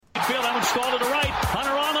field. That one's stalled to the right.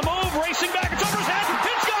 Hunter on the move, racing back. It's over his head.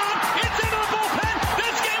 It's gone. It's into the bullpen.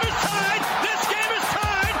 This game is tied. This game is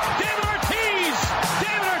tied. David Ortiz.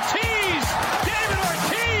 David Ortiz. David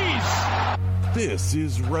Ortiz. This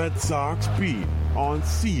is Red Sox Beat on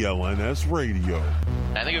CLNS Radio.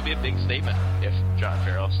 I think it would be a big statement if John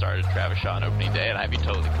Farrell started Travis Shaw on opening day, and I'd be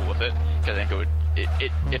totally cool with it, because I think it would.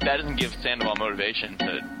 If that doesn't give Sandoval motivation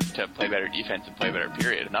to play better defense and play better,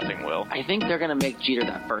 period, nothing will. I think they're going to make Jeter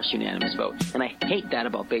that first unanimous vote, and I hate that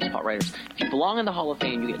about baseball writers. If you belong in the Hall of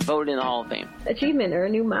Fame, you get voted in the Hall of Fame. Achievement or a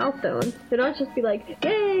new milestone. They don't just be like,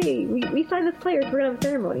 yay, we signed this player, so we're going to have a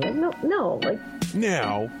ceremony. Like, no.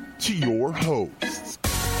 Now, to your hosts.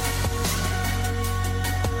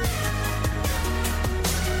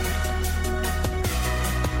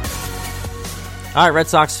 All right, Red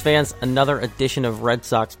Sox fans, another edition of Red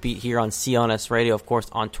Sox Beat here on CLNS Radio, of course,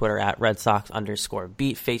 on Twitter at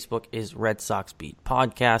 @RedSox_Beat. Facebook is Red Sox Beat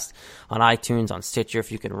Podcast. On iTunes, on Stitcher,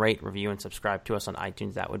 if you can rate, review, and subscribe to us on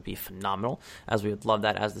iTunes, that would be phenomenal, as we would love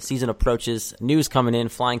that as the season approaches. News coming in,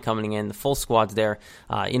 flying coming in, the full squad's there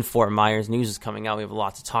in Fort Myers. News is coming out. We have a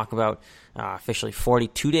lot to talk about. Officially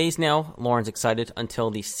 42 days now. Lauren's excited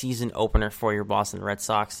until the season opener for your Boston Red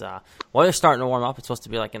Sox. Weather's starting to warm up. It's supposed to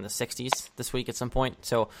be like in the 60s this week at some point.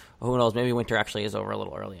 So who knows? Maybe winter actually is over a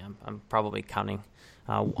little early. I'm probably counting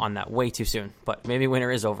on that way too soon. But maybe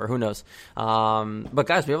winter is over. Who knows? But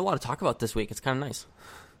guys, we have a lot to talk about this week. It's kind of nice.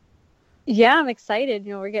 Yeah, I'm excited.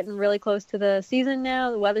 We're getting really close to the season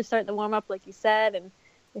now. The weather's starting to warm up, like you said, and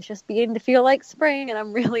it's just beginning to feel like spring, and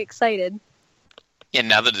I'm really excited. Yeah,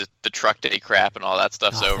 now that the truck day crap and all that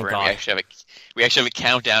stuff's over, and we actually have a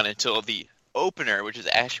countdown until the opener, which is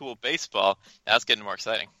actual baseball. Now it's getting more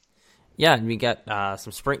exciting. Yeah, and we get the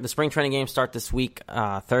spring training games start this week.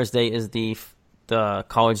 Thursday is the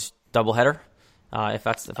college doubleheader.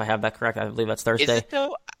 If I have that correct, I believe that's Thursday. Is it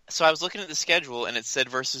though? So I was looking at the schedule, and it said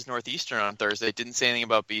versus Northeastern on Thursday. It didn't say anything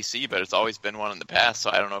about BC, but it's always been one in the past, so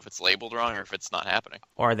I don't know if it's labeled wrong or if it's not happening.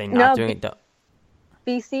 Or are they not doing it?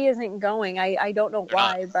 BC isn't going. I don't know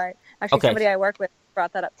why, but actually somebody I work with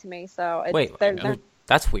brought that up to me. So they're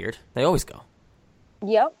that's weird. They always go.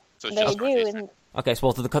 Yep, so they do. Okay,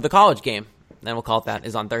 so the college game, then we'll call it that,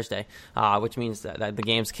 is on Thursday, which means that the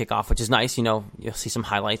games kick off, which is nice. You'll see some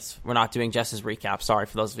highlights. We're not doing Jess's recap. Sorry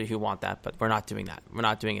for those of you who want that, but we're not doing that. We're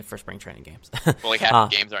not doing it for spring training games. Well, like half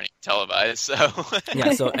the games aren't even televised, so...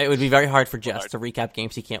 Yeah, so it would be very hard for Jess to recap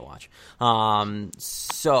games he can't watch.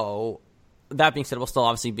 So... That being said, we'll still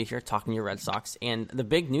obviously be here talking your Red Sox. And the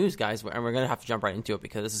big news, guys, and we're going to have to jump right into it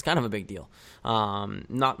because this is kind of a big deal.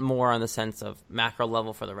 Not more on the sense of macro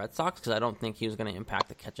level for the Red Sox, because I don't think he was going to impact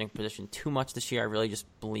the catching position too much this year. I really just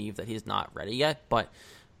believe that he's not ready yet. What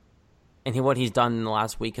he's done in the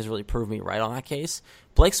last week has really proved me right on that case.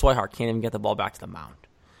 Blake Swihart can't even get the ball back to the mound.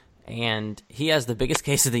 And he has the biggest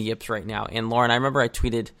case of the yips right now. And Lauren, I remember I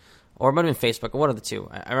tweeted... Or it might have been Facebook, one of the two.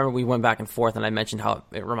 I remember we went back and forth, and I mentioned how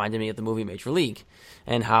it reminded me of the movie Major League,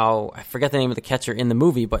 and how, I forget the name of the catcher in the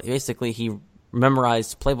movie, but basically he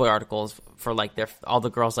memorized Playboy articles for all the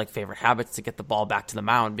girls' favorite habits to get the ball back to the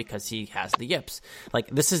mound because he has the yips.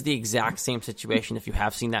 This is the exact same situation if you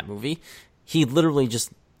have seen that movie. He literally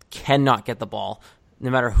just cannot get the ball, no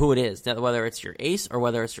matter who it is, whether it's your ace or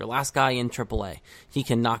whether it's your last guy in AAA. He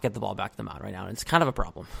cannot get the ball back to the mound right now, and it's kind of a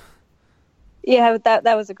problem. Yeah,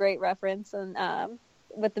 that was a great reference, and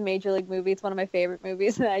with the Major League movie, it's one of my favorite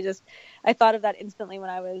movies, and I thought of that instantly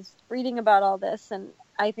when I was reading about all this, and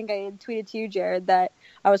I think I had tweeted to you, Jared, that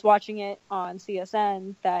I was watching it on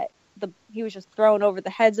CSN, that he was just throwing over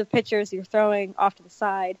the heads of pitchers, he was throwing off to the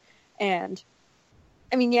side, and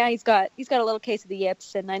I mean, yeah, he's got a little case of the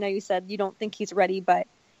yips, and I know you said you don't think he's ready, but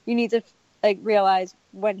you need to realize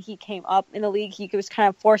when he came up in the league, he was kind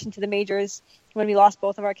of forced into the majors when we lost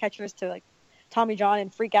both of our catchers to Tommy John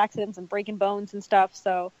and freak accidents and breaking bones and stuff.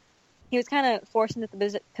 So he was kind of forced into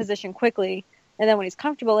the position quickly. And then when he's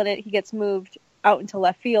comfortable in it, he gets moved out into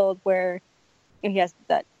left field where he has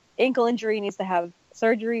that ankle injury, needs to have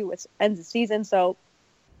surgery, which ends the season. So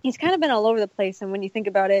he's kind of been all over the place. And when you think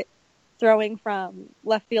about it, throwing from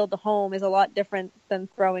left field to home is a lot different than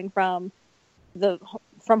throwing from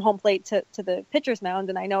home plate to the pitcher's mound.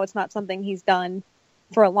 And I know it's not something he's done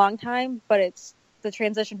for a long time, but it's the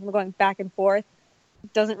transition from going back and forth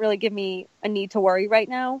doesn't really give me a need to worry right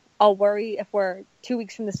now. I'll worry if we're 2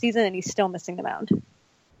 weeks from the season and he's still missing the mound.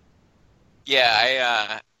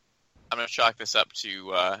 Yeah, I'm going to chalk this up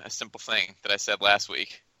to a simple thing that I said last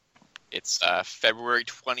week. It's February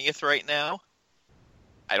 20th right now.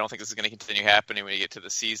 I don't think this is going to continue happening when you get to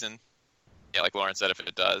the season. Yeah, like Lauren said, if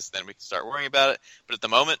it does, then we can start worrying about it. But at the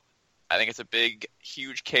moment, I think it's a big,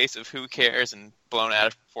 huge case of who cares and blown out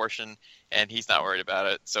of proportion, and he's not worried about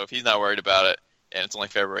it. So if he's not worried about it, and it's only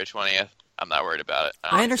February 20th, I'm not worried about it. I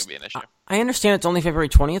don't think it's going to be an issue. I understand it's only February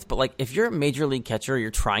 20th, but like if you're a major league catcher,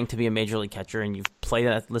 you're trying to be a major league catcher, and you've played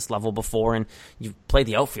at this level before, and you've played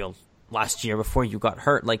the outfield last year before you got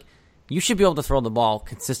hurt, like you should be able to throw the ball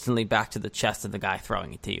consistently back to the chest of the guy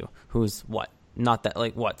throwing it to you, who's not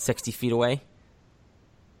that 60 feet away.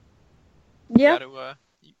 Yeah.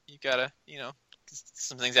 You gotta,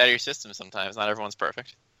 some things out of your system sometimes. Not everyone's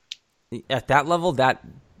perfect. At that level, that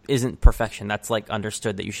isn't perfection. That's like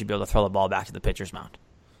understood that you should be able to throw the ball back to the pitcher's mound.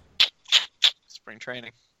 Spring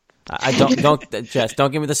training. I don't Jess,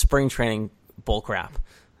 don't give me the spring training bull crap.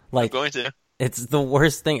 Like, I'm going to. It's the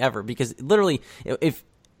worst thing ever because literally, if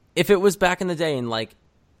it was back in the day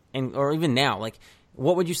or even now, like,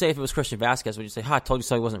 what would you say if it was Christian Vasquez? Would you say, I told you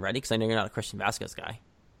so he wasn't ready because I know you're not a Christian Vasquez guy?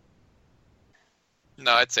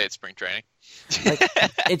 No, I'd say it's spring training. Like,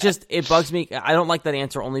 it bugs me. I don't like that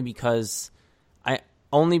answer only because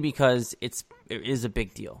it is a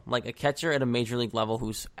big deal. Like a catcher at a major league level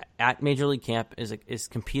who's at major league camp is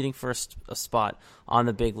competing for a spot on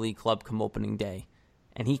the big league club come opening day,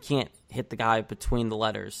 and he can't hit the guy between the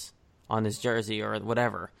letters on his jersey or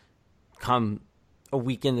whatever come a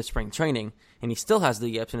week into spring training, and he still has the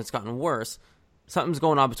yips and it's gotten worse. Something's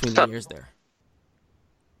going on between the ears there.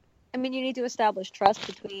 I mean, you need to establish trust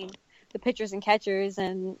between the pitchers and catchers,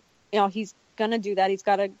 and he's gonna do that. He's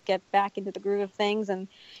got to get back into the groove of things, and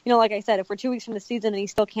like I said, if we're 2 weeks from the season and he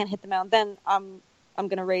still can't hit the mound, then I'm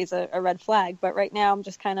gonna raise a red flag. But right now, I'm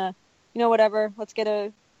just kind of, whatever. Let's get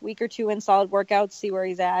a week or two in solid workouts, see where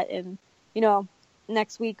he's at, and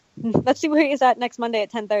next week, let's see where he's at next Monday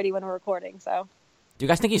at 10:30 when we're recording. So, do you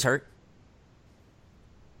guys think he's hurt?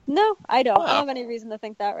 No, I don't. I don't have any reason to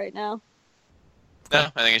think that right now. No,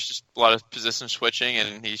 I think it's just a lot of position switching,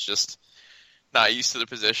 and he's just not used to the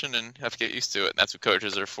position and have to get used to it. And that's what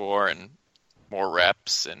coaches are for, and more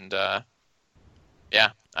reps. And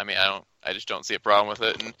yeah, I mean, I just don't see a problem with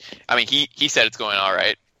it. And I mean, he said it's going all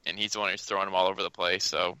right, and he's the one who's throwing them all over the place.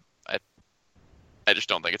 So I just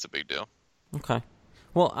don't think it's a big deal. Okay.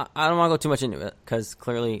 Well, I don't want to go too much into it because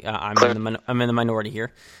clearly I'm in the minority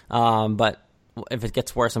here. But if it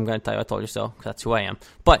gets worse, I'm going to tell you I told you so because that's who I am.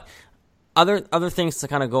 But other things to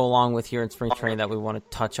kind of go along with here in spring training that we want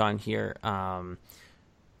to touch on here.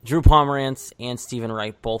 Drew Pomerantz and Stephen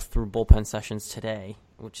Wright both threw bullpen sessions today,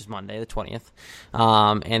 which is Monday, the 20th.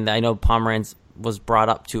 And I know Pomerantz was brought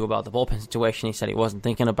up too about the bullpen situation. He said he wasn't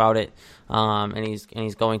thinking about it, and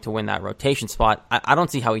he's going to win that rotation spot. I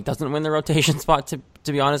don't see how he doesn't win the rotation spot.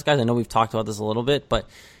 To be honest, guys, I know we've talked about this a little bit, but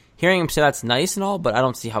hearing him say that's nice and all, but I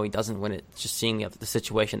don't see how he doesn't win it. Just seeing the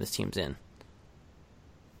situation this team's in.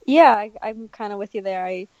 Yeah, I'm kind of with you there.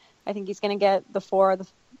 I think he's going to get the 4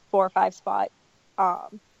 or 5 spot.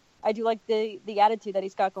 I do like the attitude that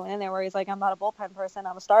he's got going in there where he's like, I'm not a bullpen person,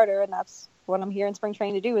 I'm a starter, and that's what I'm here in spring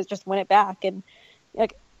training to do is just win it back. And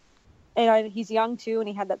he's young too, and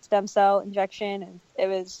he had that stem cell injection, and it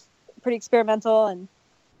was pretty experimental, and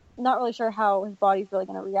not really sure how his body's really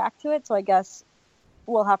going to react to it. So I guess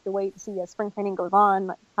we'll have to wait and see as spring training goes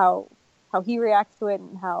on how he reacts to it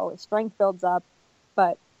and how his strength builds up.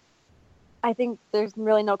 But I think there's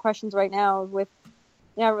really no questions right now with,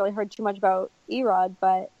 I haven't really heard too much about Erod,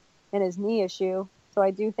 but in his knee issue. So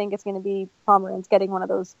I do think it's going to be Pomerantz getting one of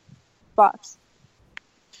those spots.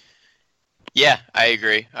 Yeah, I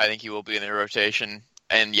agree. I think he will be in the rotation.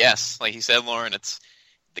 And yes, like you said, Lauren, it's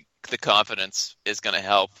the confidence is going to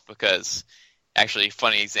help because actually,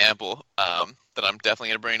 funny example that I'm definitely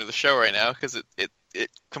going to bring to the show right now because it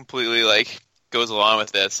completely goes along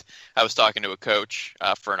with this. I was talking to a coach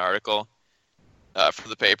for an article for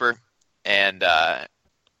the paper, and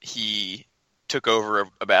he took over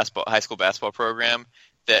a high school basketball program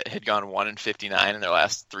that had gone 1-59 in their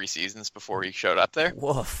last 3 seasons before he showed up there.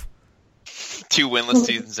 Woof. 2 winless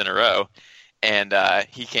seasons in a row. And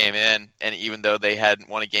he came in, and even though they hadn't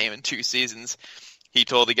won a game in 2 seasons, he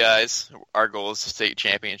told the guys, our goal is the state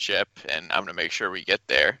championship, and I'm going to make sure we get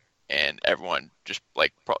there. And everyone just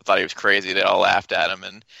thought he was crazy. They all laughed at him.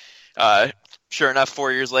 And sure enough,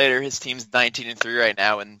 4 years later, his team's 19-3 right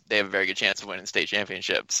now, and they have a very good chance of winning the state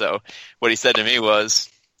championship. So what he said to me was,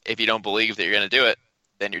 if you don't believe that you're going to do it,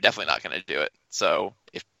 then you're definitely not going to do it. So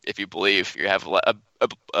if you believe, you have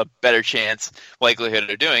a better chance, likelihood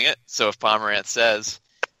of doing it. So if Pomerantz says,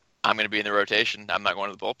 I'm going to be in the rotation, I'm not going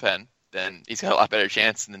to the bullpen, then he's got a lot better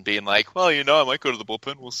chance than being like, well, I might go to the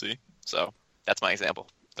bullpen. We'll see. So that's my example.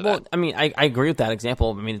 for Well, that. I mean, I agree with that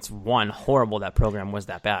example. I mean, it's horrible that program was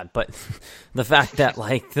that bad, but the fact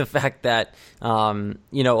that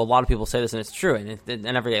you know, a lot of people say this, and it's true, and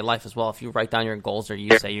in everyday life as well. If you write down your goals or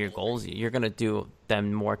you say your goals, you're going to do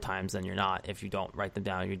them more times than you're not. If you don't write them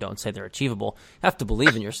down, you don't say they're achievable. You have to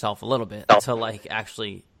believe in yourself a little bit to like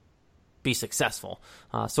actually be successful.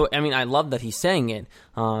 So, I mean, I love that he's saying it.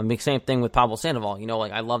 Same thing with Pablo Sandoval. You know,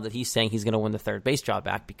 like, I love that he's saying he's going to win the third base job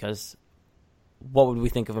back, because what would we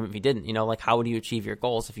think of him if he didn't? You know, like, how would you achieve your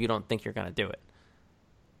goals if you don't think you're going to do it?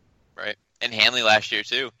 Right. And Hanley last year,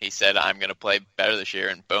 too. He said, I'm going to play better this year,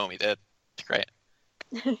 and boom, he did. It's great.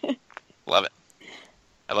 Love it.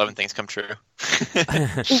 I love when things come true.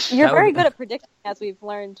 You're very good at predicting, as we've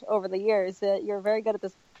learned over the years. That you're very good at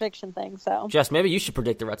this prediction thing. So, Jess, maybe you should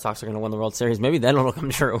predict the Red Sox are going to win the World Series. Maybe then it'll come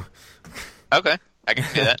true. Okay, I can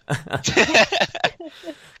do that.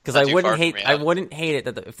 Because I wouldn't hate it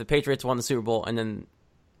that if the Patriots won the Super Bowl and then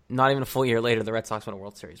not even a full year later the Red Sox won a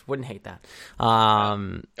World Series. Wouldn't hate that.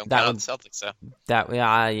 Don't count on the Celtics, so.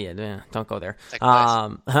 Don't go there.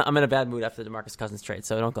 I'm in a bad mood after the DeMarcus Cousins trade,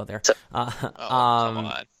 so don't go there. Come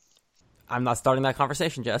on. I'm not starting that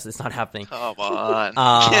conversation, Jess. It's not happening. Come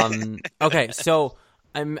on. Okay, so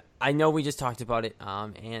I know we just talked about it,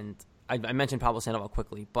 and I mentioned Pablo Sandoval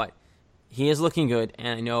quickly, but he is looking good,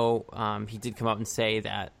 and I know he did come out and say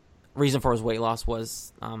that reason for his weight loss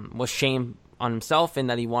was shame on himself,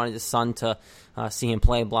 and that he wanted his son to see him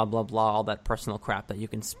play, blah blah blah, all that personal crap that you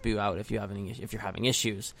can spew out if you're having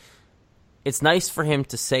issues. It's nice for him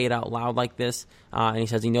to say it out loud like this, and he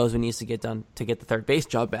says he knows what needs to get done to get the third base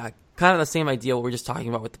job back. Kind of the same idea what we were just talking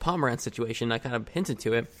about with the Pomerantz situation. I kind of hinted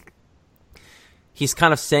to it. He's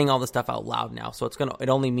kind of saying all this stuff out loud now, so it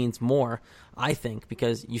only means more, I think,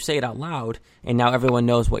 because you say it out loud, and now everyone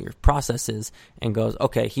knows what your process is, and goes,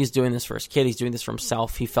 okay, he's doing this for his kid, he's doing this for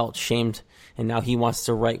himself, he felt shamed, and now he wants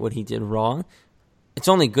to right what he did wrong. It's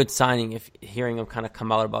only good signing if hearing him kind of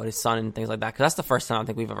come out about his son and things like that, because that's the first time I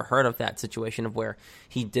think we've ever heard of that situation of where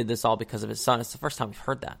he did this all because of his son. It's the first time we've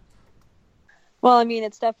heard that. well, I mean,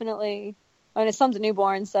 it's definitely. I mean, his son's a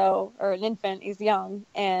newborn, or an infant. He's young,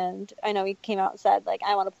 and I know he came out and said, like,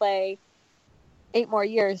 I want to play 8 more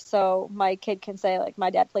years so my kid can say, like, my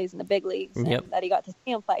dad plays in the big leagues, and that he got to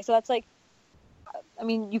see him play. So that's like, I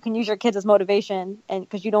mean, you can use your kids as motivation, and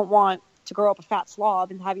because you don't want to grow up a fat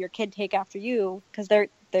slob and have your kid take after you, because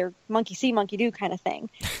they're monkey see, monkey do kind of thing.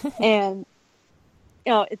 And,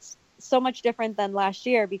 you know, it's so much different than last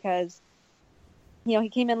year because, you know, he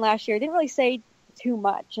came in last year, didn't really say too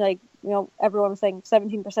much, like, you know, everyone was saying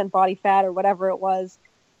 17% body fat or whatever it was.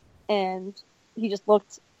 And he just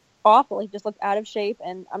looked awful. He just looked out of shape.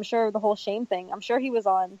 And I'm sure the whole shame thing, I'm sure he was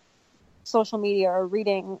on social media or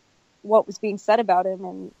reading what was being said about him.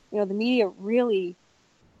 And, you know, the media really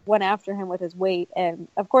went after him with his weight. And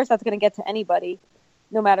of course that's going to get to anybody,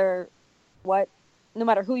 no matter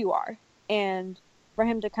who you are. And for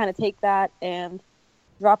him to kind of take that and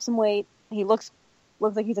drop some weight, he looks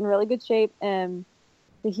like he's in really good shape. And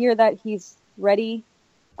to hear that he's ready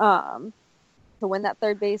to win that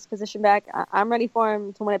third base position back, I'm ready for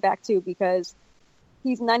him to win it back too, because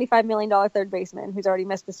he's a $95 million third baseman who's already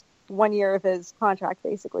missed this 1 year of his contract,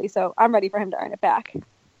 basically. So I'm ready for him to earn it back.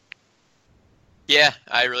 Yeah,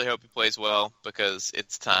 I really hope he plays well because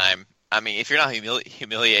it's time. I mean, if you're not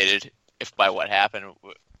humiliated by what happened,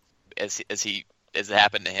 as it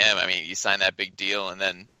happened to him, I mean, you sign that big deal and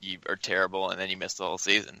then you are terrible and then you miss the whole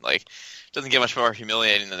season. Like, it doesn't get much more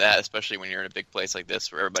humiliating than that, especially when you're in a big place like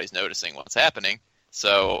this where everybody's noticing what's happening.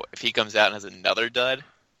 So if he comes out and has another dud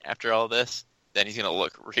after all this, then he's going to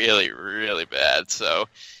look really, really bad. So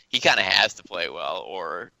he kind of has to play well,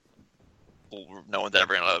 or no one's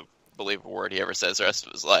ever going to believe a word he ever says the rest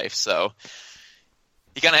of his life. So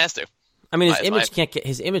he kind of has to. I mean,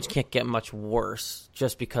 his image can't get much worse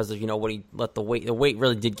just because of, you know, what he let the weight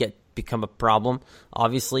really did become a problem,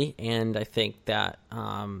 obviously, and I think that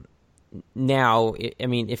now, I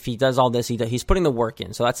mean, if he does all this, he's putting the work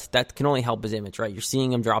in, so that can only help his image, right? You're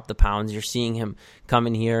seeing him drop the pounds, you're seeing him come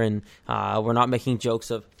in here, and we're not making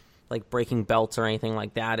jokes of like breaking belts or anything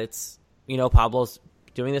like that. It's, you know, Pablo's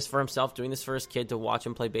doing this for himself, doing this for his kid to watch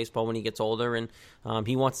him play baseball when he gets older, and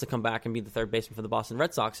he wants to come back and be the third baseman for the Boston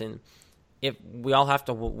Red Sox. And if we all have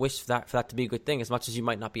to wish for that to be a good thing, as much as you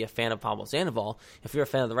might not be a fan of Pablo Sandoval, if you're a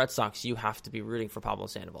fan of the Red Sox, you have to be rooting for Pablo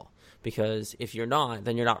Sandoval. Because if you're not,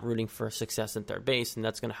 then you're not rooting for success in third base, and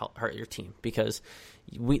that's going to hurt your team. Because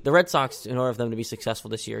the Red Sox, in order for them to be successful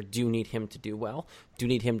this year, do need him to do well, do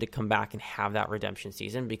need him to come back and have that redemption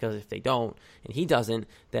season. Because if they don't, and he doesn't,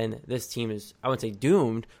 then this team is, I wouldn't say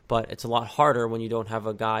doomed, but it's a lot harder when you don't have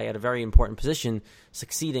a guy at a very important position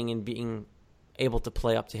succeeding and being able to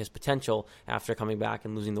play up to his potential after coming back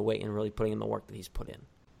and losing the weight and really putting in the work that he's put in.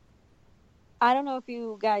 I don't know if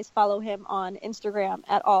you guys follow him on Instagram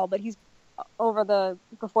at all, but he's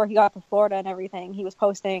before he got to Florida and everything, he was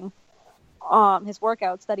posting his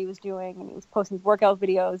workouts that he was doing, and he was posting his workout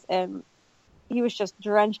videos, and he was just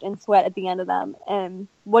drenched in sweat at the end of them. And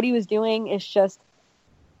what he was doing is just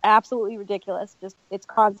absolutely ridiculous. Just, it's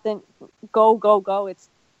constant go, go, go. It's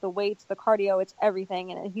the weights, the cardio, it's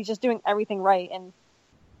everything. And he's just doing everything right. And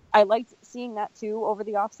I liked seeing that too over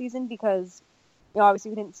the off season because,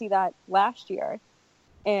 obviously we didn't see that last year.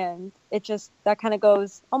 And it just, that kind of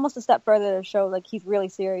goes almost a step further to show like he's really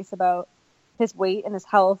serious about his weight and his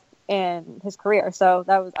health and his career. So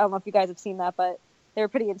that was, I don't know if you guys have seen that, but they were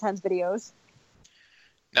pretty intense videos.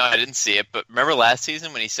 No, I didn't see it, but remember last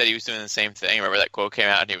season when he said he was doing the same thing? Remember that quote came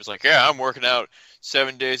out and he was like, yeah, I'm working out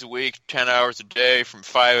 7 days a week, 10 hours a day from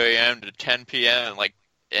 5 a.m. to 10 p.m.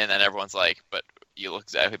 And then everyone's like, but you look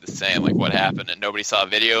exactly the same. Like, what happened? And nobody saw a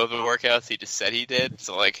video of the workouts. He just said he did.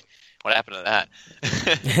 So, like, what happened to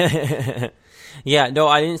that? Yeah, no,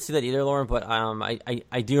 I didn't see that either, Lauren, but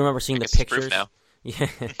I do remember seeing the pictures. Now. Yeah,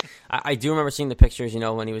 I do remember seeing the pictures,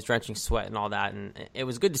 when he was drenching sweat and all that, and it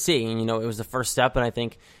was good to see. And, it was the first step, and I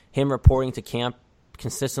think him reporting to camp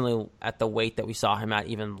consistently at the weight that we saw him at,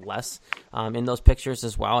 even less in those pictures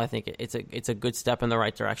as well. I think it's a good step in the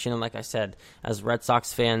right direction. And like I said, as Red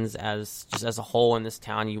Sox fans, as a whole in this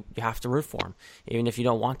town, you have to root for him, even if you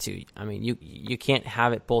don't want to. I mean, you can't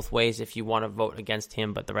have it both ways if you want to vote against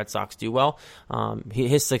him, but the Red Sox do well.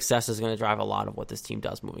 His success is going to drive a lot of what this team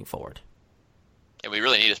does moving forward. And we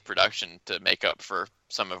really need his production to make up for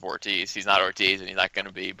some of Ortiz. He's not Ortiz, and he's not going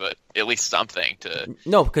to be, but at least something to.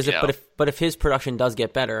 No, because if his production does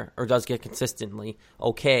get better or does get consistently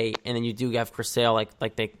okay, and then you do have Chris Sale,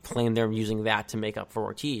 like they claim they're using that to make up for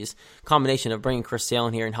Ortiz. Combination of bringing Chris Sale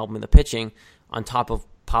in here and helping the pitching, on top of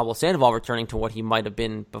Pablo Sandoval returning to what he might have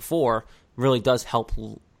been before, really does help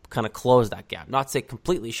kind of close that gap. Not to say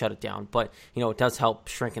completely shut it down, but it does help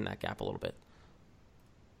shrinking that gap a little bit.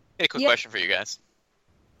 Hey, quick question for you guys.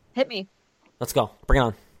 Hit me. Let's go. Bring it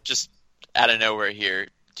on. Just out of nowhere here,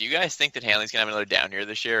 do you guys think that Hanley's going to have another down year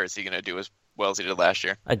this year, or is he going to do as well as he did last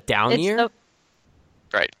year? A down year?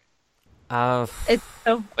 Right. It's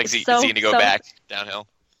so, like, is he going to go back downhill?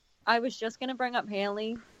 I was just going to bring up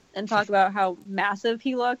Hanley and talk about how massive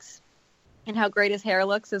he looks and how great his hair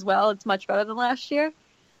looks as well. It's much better than last year.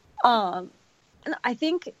 And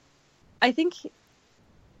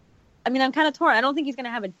I mean, I'm kind of torn. I don't think he's going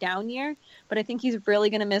to have a down year, but I think he's really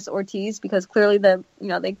going to miss Ortiz because clearly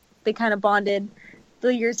they kind of bonded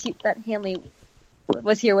the years that Hanley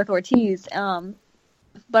was here with Ortiz. But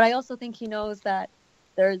I also think he knows that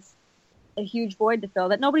there's a huge void to fill,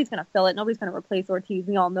 that nobody's going to fill it. Nobody's going to replace Ortiz.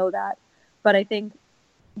 We all know that. But I think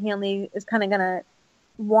Hanley is kind of going to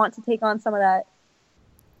want to take on some of that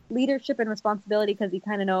leadership and responsibility because he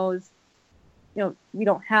kind of knows, we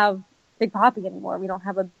don't have Big Papi anymore. We don't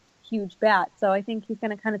have a huge bat. So I think he's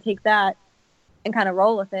going to kind of take that and kind of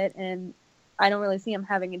roll with it. And I don't really see him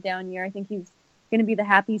having a down year. I think he's going to be the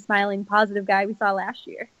happy, smiling, positive guy we saw last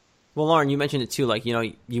year. Well, Lauren, you mentioned it too. Like,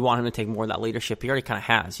 you want him to take more of that leadership. He already kind of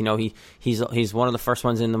has. He's one of the first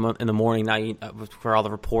ones in the morning now for all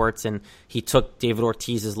the reports, and he took David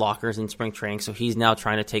Ortiz's lockers in spring training. So he's now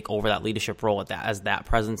trying to take over that leadership role as that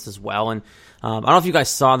presence as well. And I don't know if you guys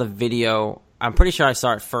saw the video. I'm pretty sure I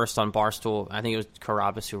saw it first on Barstool. I think it was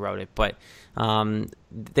Carabas who wrote it, but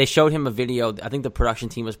they showed him a video. I think the production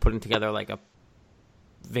team was putting together like a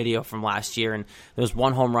video from last year, and there was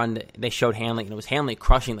one home run that they showed Hanley, and it was Hanley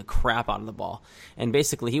crushing the crap out of the ball. And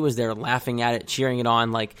basically, he was there laughing at it, cheering it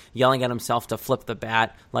on, like yelling at himself to flip the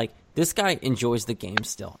bat. Like, this guy enjoys the game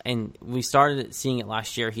still, and we started seeing it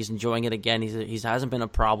last year. He's enjoying it again. He hasn't been a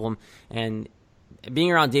problem, and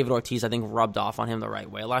being around David Ortiz, I think, rubbed off on him the right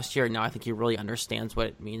way last year. Now I think he really understands what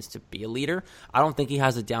it means to be a leader. I don't think he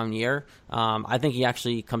has a down year. I think he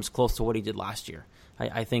actually comes close to what he did last year.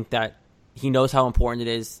 I think that he knows how important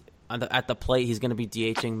it is. At the plate, he's going to be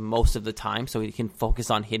DHing most of the time, so he can focus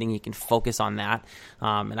on hitting. He can focus on that.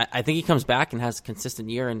 And I think he comes back and has a consistent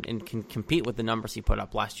year and can compete with the numbers he put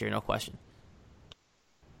up last year, no question.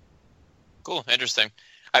 Cool. Interesting.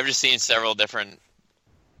 I've just seen several different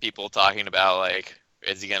people talking about, like,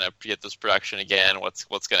 is he going to get this production again? What's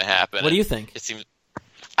going to happen? What do you think? It seems,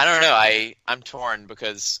 I don't know. I'm torn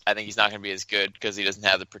because I think he's not going to be as good because he doesn't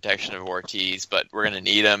have the protection of Ortiz, but we're going to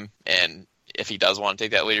need him. And if he does want to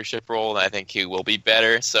take that leadership role, then I think he will be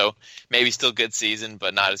better. So maybe still good season,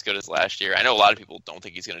 but not as good as last year. I know a lot of people don't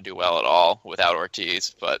think he's going to do well at all without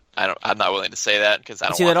Ortiz, but I'm not willing to say that because I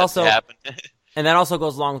don't want that to happen. And that also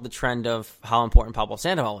goes along with the trend of how important Pablo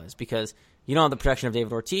Sandoval is, because you don't have the protection of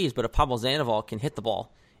David Ortiz, but if Pablo Sandoval can hit the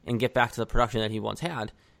ball and get back to the production that he once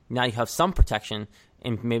had, now you have some protection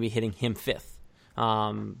in maybe hitting him fifth.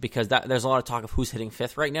 Because there's a lot of talk of who's hitting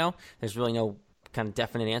fifth right now. There's really no kind of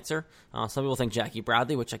definite answer. Some people think Jackie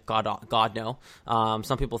Bradley, which God no.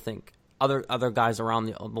 Some people think other guys around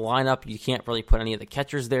the lineup. You can't really put any of the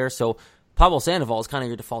catchers there. So Pablo Sandoval is kind of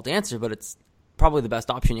your default answer, but it's probably the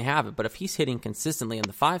best option you have. But if he's hitting consistently in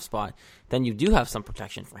the 5 spot, then you do have some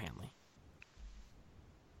protection for Hanley.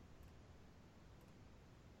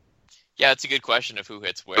 Yeah, it's a good question of who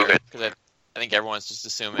hits where, because I think everyone's just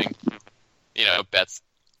assuming, Betts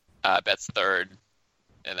third,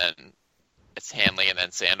 and then it's Hanley and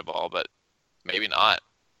then Sandoval, but maybe not.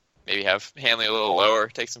 Maybe have Hanley a little lower,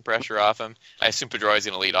 take some pressure off him. I assume Pedroia's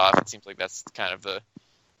going to lead off. It seems like that's kind of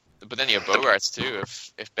but then you have Bogarts too.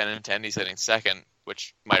 If Benintendi's hitting second,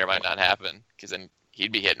 which might or might not happen, because then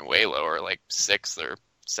he'd be hitting way lower, like 6th or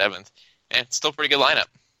 7th, and it's still a pretty good lineup.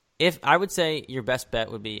 If I would say your best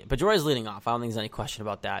bet would be Pedroia's leading off. I don't think there's any question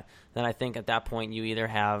about that. Then I think at that point you either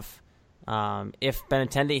have if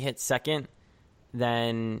Benintendi hits second,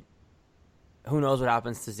 then who knows what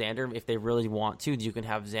happens to Xander. If they really want to, you can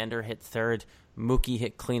have Xander hit third, Mookie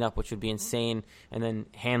hit cleanup, which would be insane, and then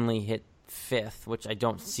Hanley hit fifth, which I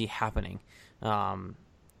don't see happening.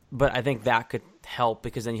 But I think that could help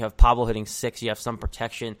because then you have Pablo hitting 6, you have some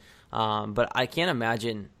protection. But I can't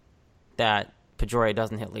imagine that Pedroia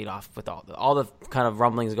doesn't hit leadoff with all the kind of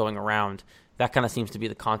rumblings going around. That kind of seems to be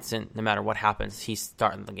the constant. No matter what happens, he's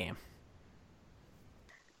starting the game.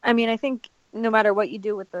 I mean, I think no matter what you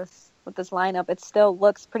do with this lineup, it still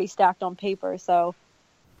looks pretty stacked on paper. So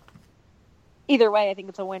either way, I think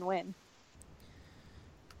it's a win-win.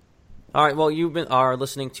 All right, well, you are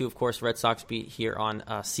listening to, of course, Red Sox Beat here on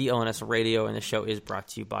CLNS Radio, and the show is brought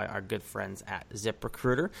to you by our good friends at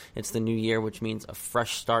ZipRecruiter. It's the new year, which means a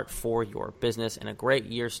fresh start for your business, and a great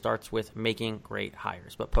year starts with making great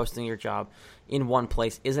hires. But posting your job in one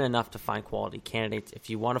place isn't enough to find quality candidates. If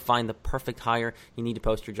you want to find the perfect hire, you need to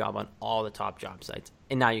post your job on all the top job sites.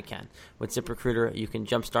 And now you can. With ZipRecruiter, you can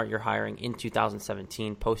jumpstart your hiring in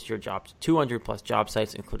 2017. Post your job to 200-plus job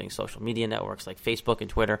sites, including social media networks like Facebook and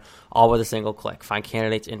Twitter, all with a single click. Find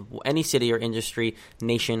candidates in any city or industry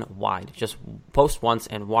nationwide. Just post once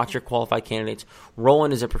and watch your qualified candidates roll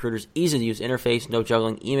into ZipRecruiter's easy-to-use interface. No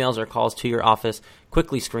juggling emails or calls to your office.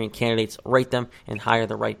 Quickly screen candidates, rate them, and hire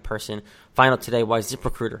the right person. Find out today why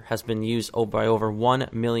ZipRecruiter has been used by over 1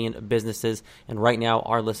 million businesses. And right now,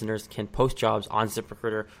 our listeners can post jobs on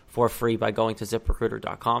ZipRecruiter for free by going to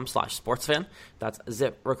ZipRecruiter.com/sportsfan. That's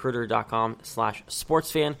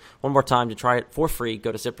ZipRecruiter.com/sportsfan. One more time to try it for free.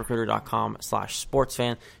 Go to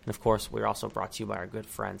ZipRecruiter.com/sportsfan. And of course, we're also brought to you by our good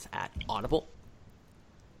friends at Audible.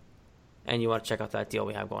 And you want to check out that deal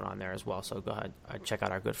we have going on there as well. So go ahead and check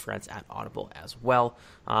out our good friends at Audible as well.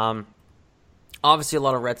 Obviously, a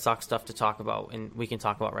lot of Red Sox stuff to talk about, and we can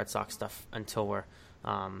talk about Red Sox stuff until we're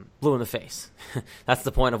blue in the face. That's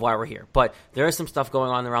the point of why we're here. But there is some stuff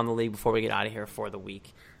going on around the league before we get out of here for the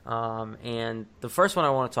week. And the first one I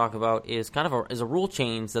want to talk about is kind of a rule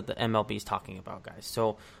change that the MLB is talking about, guys.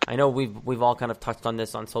 So I know we've all kind of touched on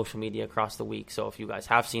this on social media across the week. So if you guys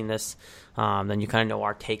have seen this, then you kind of know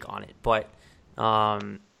our take on it. But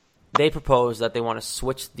they propose that they want to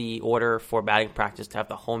switch the order for batting practice to have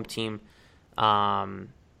the home team to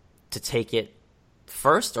take it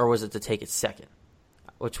first, or was it to take it second?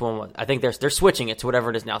 Which one was? I think they're switching it to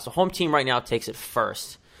whatever it is now. So home team right now takes it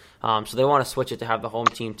first. So they want to switch it to have the home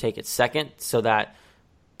team take it second, so that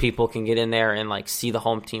people can get in there and see the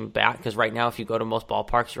home team bat. Because right now, if you go to most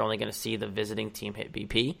ballparks, you're only going to see the visiting team hit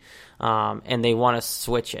BP, and they want to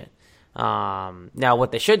switch it. Now,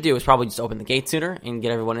 what they should do is probably just open the gate sooner and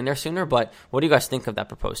get everyone in there sooner. But what do you guys think of that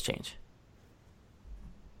proposed change?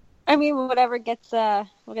 I mean, whatever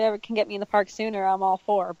can get me in the park sooner, I'm all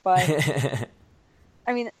for. But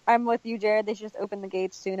I mean, I'm with you, Jared. They should just open the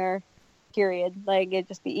gates sooner. Period. It'd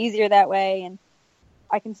just be easier that way, and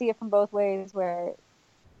I can see it from both ways, where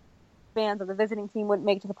fans of the visiting team wouldn't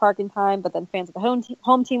make it to the park in time, but then fans of the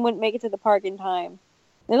home team wouldn't make it to the park in time.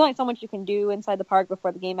 There's only so much you can do inside the park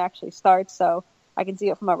before the game actually starts, so I can see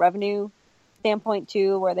it from a revenue standpoint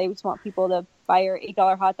too, where they just want people to buy your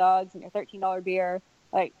 $8 hot dogs and your $13 beer.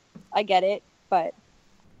 I get it, but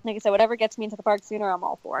like I said, whatever gets me into the park sooner, I'm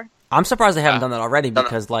all for. I'm surprised they haven't done that already,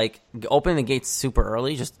 because opening the gates super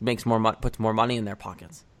early just makes puts more money in their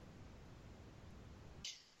pockets.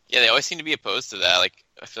 Yeah, they always seem to be opposed to that.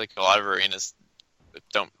 I feel like a lot of arenas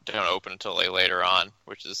don't open until later on,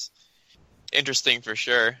 which is interesting for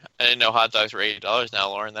sure. I didn't know hot dogs were $8 now,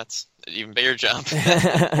 Lauren. That's an even bigger jump.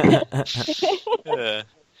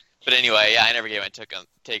 But anyway, yeah, I never gave my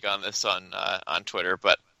take on this on Twitter.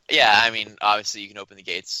 But yeah, I mean, obviously you can open the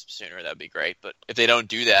gates sooner. That'd be great. But if they don't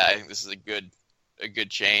do that, I think this is a good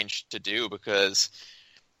change to do, because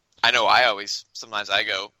I know sometimes I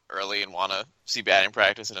go early and want to see batting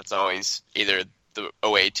practice, and it's always either the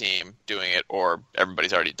away team doing it or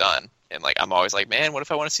everybody's already done. And like, I'm always like, man, what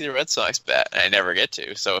if I want to see the Red Sox bat? And I never get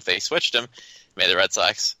to. So if they switched them, made the Red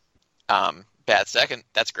Sox bat second,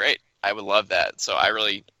 that's great. I would love that. So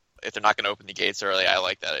if they're not going to open the gates early, I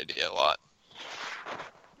like that idea a lot.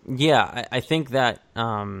 Yeah, I think that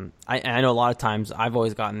I know a lot of times I've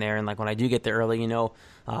always gotten there, and like when I do get there early,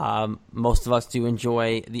 most of us do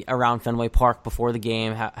enjoy around Fenway Park before the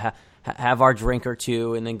game, have our drink or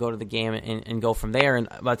two, and then go to the game and go from there. And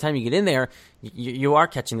by the time you get in there, you are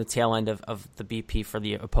catching the tail end of the BP for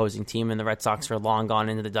the opposing team, and the Red Sox are long gone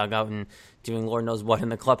into the dugout and doing Lord knows what in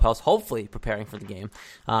the clubhouse, hopefully preparing for the game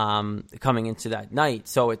coming into that night.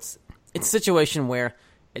 So it's a situation where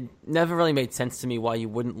it never really made sense to me why you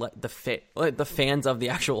wouldn't let the fans of the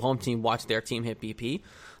actual home team watch their team hit BP.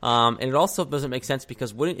 And it also doesn't make sense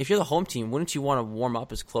because if you're the home team, wouldn't you want to warm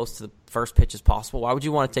up as close to the first pitch as possible? Why would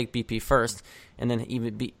you want to take BP first and then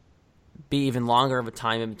even be even longer of a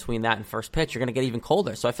time in between that and first pitch? You're going to get even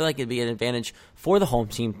colder. So I feel like it'd be an advantage for the home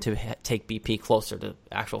team to take BP closer to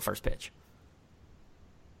actual first pitch.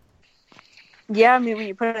 Yeah, I mean, when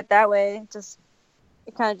you put it that way,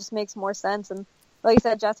 it kind of just makes more sense. And like you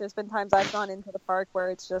said, Jess, there's been times I've gone into the park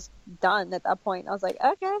where it's just done at that point. I was like,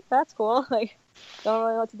 okay, that's cool. Like, don't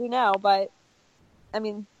really know what to do now. But, I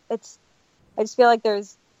mean, I just feel like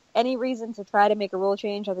there's any reason to try to make a rule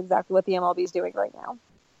change. That's exactly what the MLB is doing right now.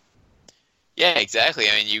 Yeah, exactly.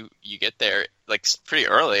 I mean, you get there, like, pretty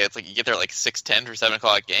early. It's like you get there like 6:10 for 7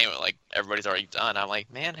 o'clock game, and, like, everybody's already done. I'm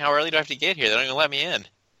like, man, how early do I have to get here? They don't even let me in.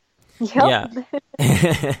 Yep.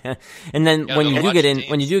 Yeah. And then when you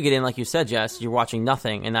do get in, like you said, Jess, you're watching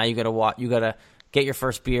nothing, and now you gotta get your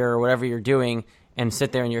first beer or whatever you're doing and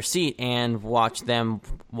sit there in your seat and watch them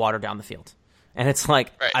water down the field. And it's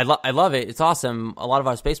like, right. I love it. It's awesome. A lot of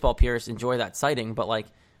us baseball peers enjoy that sighting, but like,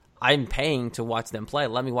 I'm paying to watch them play.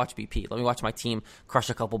 Let me watch BP. Let me watch my team crush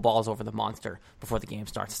a couple balls over the monster before the game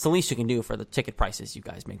starts. It's the least you can do for the ticket prices you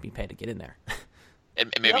guys make me pay to get in there. And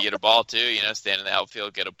maybe get a ball too, stand in the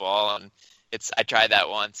outfield, get a ball. And I tried that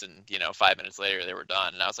once, and 5 minutes later they were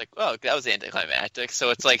done, and I was like, "Oh, that was anticlimactic." So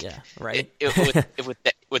it's like, yeah, right.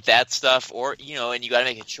 With that stuff, or and you got to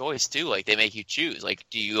make a choice too. Like, they make you choose. Like,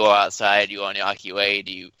 do you go outside? Do you go on Yawkey Way?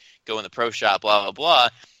 Do you go in the pro shop? Blah blah blah.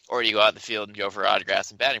 Or do you go out in the field and go for autographs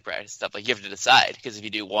and batting practice and stuff? Like, you have to decide, because if you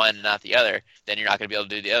do one and not the other, then you're not going to be able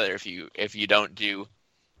to do the other. If you do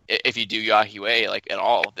Yawkey Way like at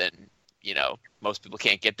all, then most people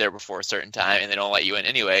can't get there before a certain time, and they don't let you in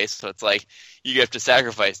anyway. So it's like, you have to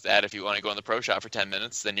sacrifice that. If you want to go in the pro shop for 10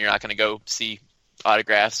 minutes, then you're not going to go see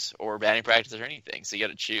autographs or batting practice or anything. So you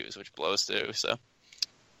got to choose, which blows too. So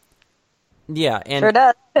yeah, and sure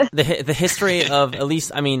does. the history of, at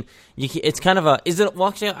least, I mean, it's kind of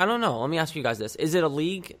actually, I don't know. Let me ask you guys this: is it a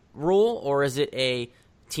league rule or is it a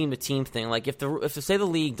team-to-team thing? Like, if say the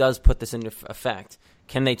league does put this into effect,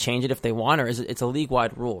 can they change it if they want, or is it's a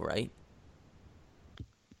league-wide rule, right?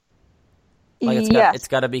 Like, it's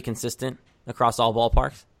got to be consistent across all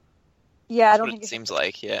ballparks? Yeah, I don't think it seems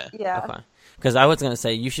like, yeah. Yeah. Okay. Because I was going to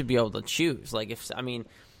say, you should be able to choose. Like,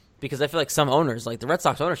 because I feel like some owners, like the Red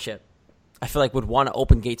Sox ownership, I feel like would want to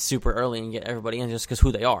open gates super early and get everybody in just because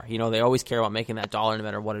who they are. They always care about making that dollar no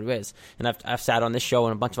matter what it is. And I've sat on this show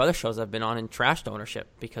and a bunch of other shows I've been on and trashed ownership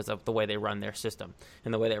because of the way they run their system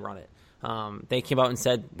and the way they run it. They came out and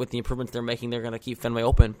said with the improvements they're making, they're going to keep Fenway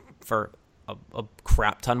open for a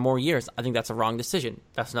crap ton more years. I think that's a wrong decision.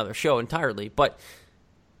 That's another show entirely. But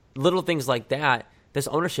little things like that, this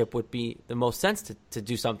ownership would be the most sense to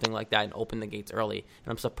do something like that and open the gates early.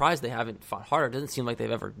 And I'm surprised they haven't fought harder. It doesn't seem like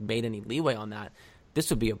they've ever made any leeway on that. This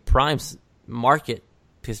would be a prime market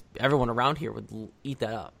because everyone around here would eat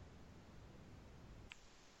that up.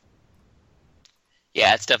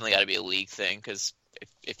 Yeah, it's definitely got to be a league thing, because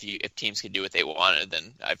if teams could do what they wanted,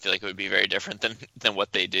 then I feel like it would be very different than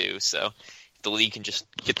what they do. So if the league can just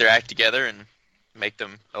get their act together and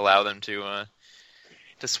allow them to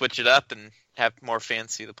switch it up and have more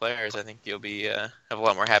fans see the players, I think you'll be have a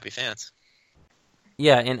lot more happy fans.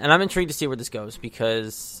 Yeah, and I'm intrigued to see where this goes,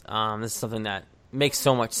 because this is something that makes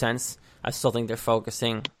so much sense. I still think they're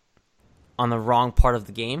focusing on the wrong part of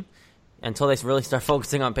the game. until they really start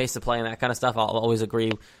focusing on pace of play and that kind of stuff, I'll always agree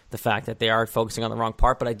with the fact that they are focusing on the wrong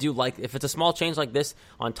part. But I do like, if it's a small change like this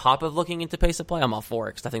on top of looking into pace of play, I'm all for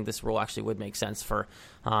it, because I think this rule actually would make sense for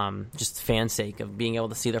just fans' sake of being able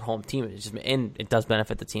to see their home team. And it does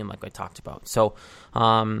benefit the team like I talked about. So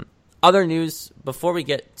other news, before we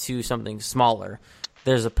get to something smaller,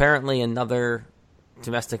 there's apparently another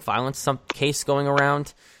domestic violence case going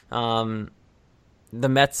around. The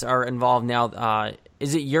Mets are involved now.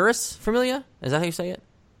 Is it Juris Familia? Is that how you say it?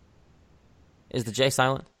 Is the J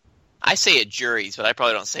silent? I say it juries, but I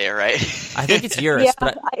probably don't say it right. I think it's Juris, Yeah,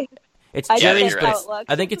 but it's I Juris. think But that's how it looks.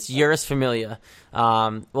 I think it's Juris Familia.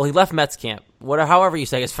 Well, he left Mets camp. However you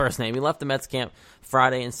say his first name, he left the Mets camp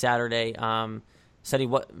Friday and Saturday. Said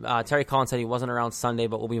Terry Collins said he wasn't around Sunday,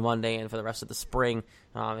 but will be Monday and for the rest of the spring.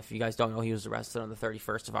 If you guys don't know, he was arrested on the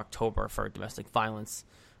 31st of October for domestic violence.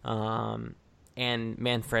 And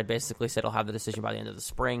Manfred basically said he'll have the decision by the end of the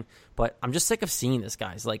spring. But I'm just sick of seeing this,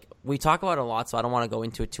 guys. Like, we talk about it a lot, so I don't want to go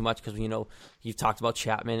into it too much because, you've talked about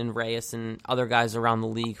Chapman and Reyes and other guys around the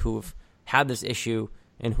league who've had this issue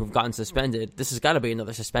and who've gotten suspended. This has got to be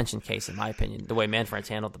another suspension case, in my opinion, the way Manfred's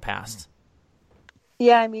handled the past.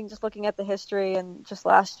 Yeah, I mean, just looking at the history and just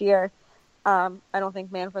last year, I don't think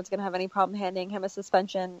Manfred's going to have any problem handing him a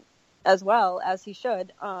suspension as well as he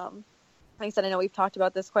should. Like I said, I know we've talked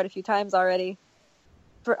about this quite a few times already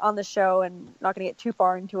on the show and not going to get too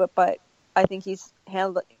far into it, but I think he's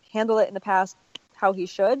handled it in the past how he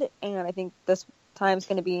should, and I think this time's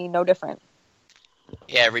going to be no different.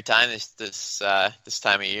 Yeah, every time this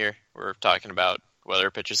time of year, we're talking about whether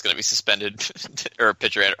a pitcher's going to be suspended or a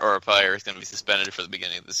pitcher or a player is going to be suspended for the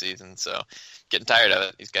beginning of the season. So getting tired of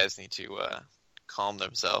it. These guys need to calm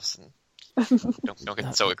themselves and don't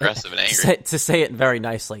get so aggressive and angry. To say it very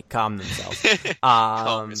nicely, calm themselves.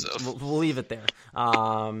 Calm yourself. We'll leave it there.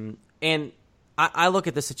 And I look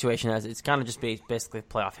at this situation as it's kind of just basically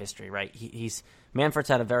playoff history, right? Manfred's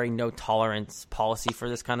had a very no tolerance policy for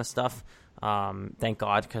this kind of stuff. Thank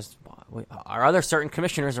God, because our other certain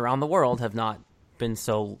commissioners around the world have not been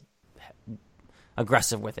so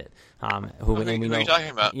aggressive with it. Who are you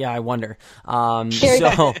talking about? Yeah, I wonder. I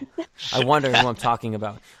wonder who I'm talking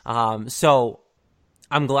about. So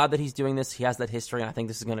I'm glad that he's doing this. He has that history, and I think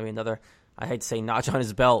this is going to be another, I hate to say, notch on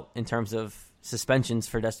his belt in terms of suspensions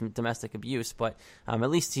for domestic abuse, but at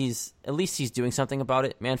least he's doing something about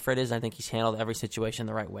it. Manfred is. I think he's handled every situation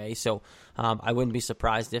the right way. So I wouldn't be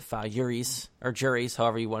surprised if juries,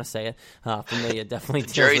 however you want to say it, Familia definitely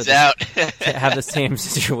jury's out have the same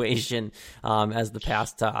situation as the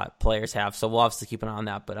past players have. So we'll obviously keep an eye on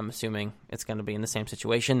that, but I'm assuming it's going to be in the same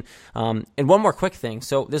situation. And one more quick thing.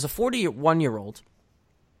 So there's a 41-year-old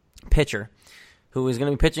pitcher who is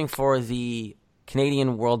going to be pitching for the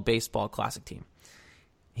Canadian World Baseball Classic team.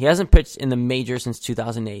 He hasn't pitched in the major since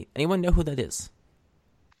 2008. Anyone know who that is?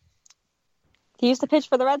 He used to pitch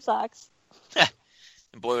for the Red Sox.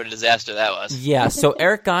 Boy, what a disaster that was. Yeah, so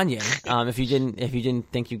Eric Gagne, if you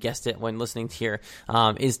didn't think you guessed it when listening to here,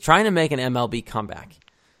 is trying to make an MLB comeback.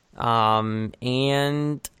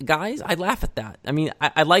 And guys, I laugh at that. I mean,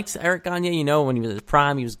 I liked Eric Gagne, when he was at his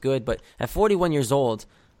prime, he was good, but at 41 years old,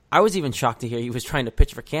 I was even shocked to hear he was trying to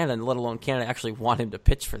pitch for Canada, and let alone Canada actually want him to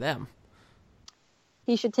pitch for them.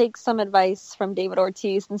 He should take some advice from David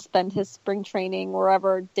Ortiz and spend his spring training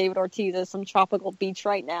wherever David Ortiz is, some tropical beach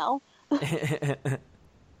right now.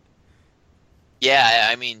 Yeah,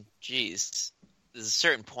 I mean, geez. There's a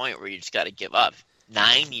certain point where you just got to give up.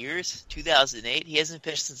 9 years? 2008? He hasn't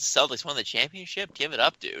pitched since the Celtics won the championship? Give it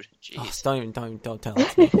up, dude. Jeez. Oh, don't tell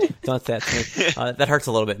that to me. Don't say that to me. That hurts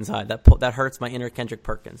a little bit inside. That hurts my inner Kendrick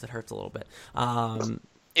Perkins. That hurts a little bit.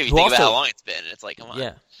 If you think about how long it's been, it's like, come on.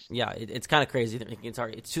 Yeah, it's kind of crazy.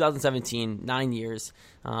 It's 2017, 9 years.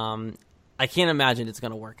 I can't imagine it's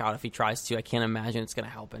going to work out if he tries to. I can't imagine it's going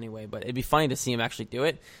to help anyway, but it'd be funny to see him actually do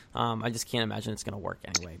it. I just can't imagine it's going to work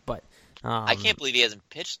anyway, but... I can't believe he hasn't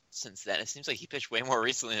pitched since then. It seems like he pitched way more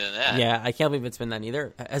recently than that. Yeah, I can't believe it's been that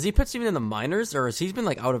either. Has he pitched even in the minors, or has he been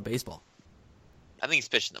out of baseball? I think he's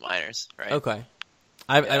pitched in the minors, right? Okay.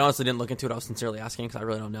 I honestly didn't look into it. I was sincerely asking because I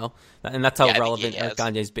really don't know. And that's how relevant Eric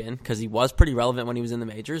Gagne's been, because he was pretty relevant when he was in the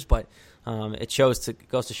majors, but it goes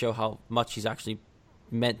to show how much he's actually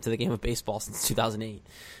meant to the game of baseball since 2008.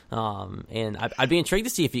 And I'd be intrigued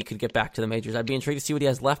to see if he could get back to the majors. I'd be intrigued to see what he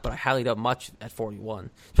has left, but I highly doubt much at 41,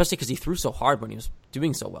 especially because he threw so hard when he was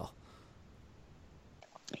doing so well.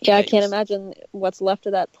 Yeah, I can't imagine what's left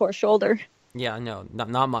of that poor shoulder. Yeah, no,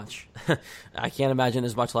 not much. I can't imagine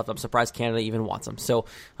there's much left. I'm surprised Canada even wants him. So,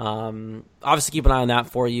 obviously keep an eye on that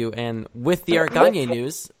for you. And with the Eric Gagne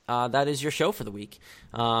news, that is your show for the week.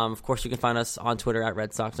 Of course, you can find us on Twitter at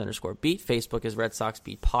 @RedSox_beat. Facebook is Red Sox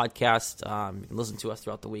Beat Podcast. You can listen to us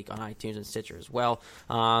throughout the week on iTunes and Stitcher as well.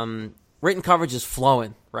 Written coverage is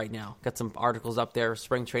flowing right now. Got some articles up there.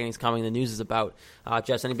 Spring training's coming. The news is about.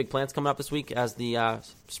 Jess, any big plans coming up this week as the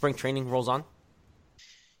spring training rolls on?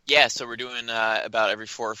 Yeah, so we're doing about every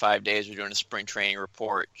 4 or 5 days, we're doing a spring training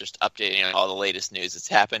report, just updating on all the latest news that's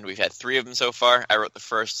happened. We've had 3 of them so far. I wrote the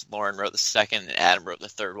first, Lauren wrote the second, and Adam wrote the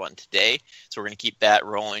third one today. So we're going to keep that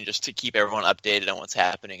rolling just to keep everyone updated on what's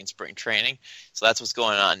happening in spring training. So that's what's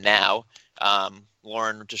going on now.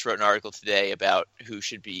 Lauren just wrote an article today about who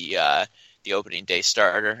should be the opening day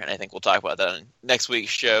starter, and I think we'll talk about that on next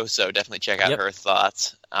week's show, so definitely check out her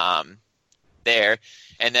thoughts there.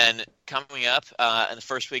 And then coming up in the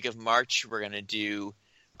first week of March, we're going to do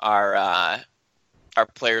our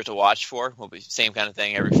players to watch for. We'll be same kind of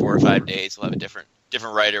thing every 4 or 5 days. We'll have a different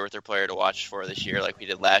writer with their player to watch for this year, like we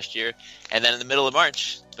did last year. And then in the middle of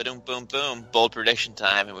March, boom, boom, boom, bold prediction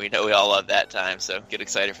time, and we know we all love that time. So get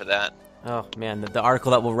excited for that. Oh, man, the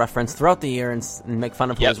article that we'll reference throughout the year and make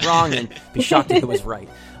fun of who was wrong and be shocked at who was right.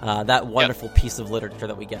 That wonderful piece of literature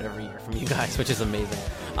that we get every year from you guys, which is amazing.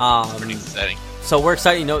 Pretty exciting. So we're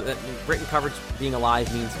excited. You know that written coverage being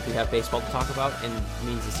alive means we have baseball to talk about and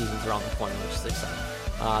means the season's around the corner, which is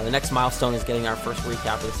exciting. The next milestone is getting our first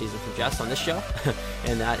recap of the season from Jess on this show,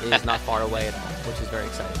 and that is not far away at all, which is very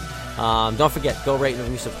exciting. Don't forget, go rate and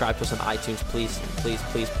review, subscribe to us on iTunes, please, please,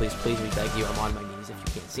 please, please, please. We beg you. I'm on my knees if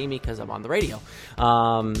you can't see me because I'm on the radio.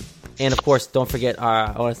 And of course, don't forget,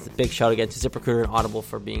 I want a big shout again to ZipRecruiter and Audible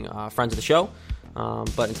for being friends of the show.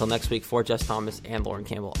 But until next week, for Jess Thomas and Lauren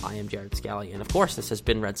Campbell, I am Jared Scally, and of course, this has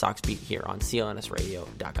been Red Sox Beat here on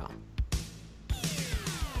CLNSradio.com.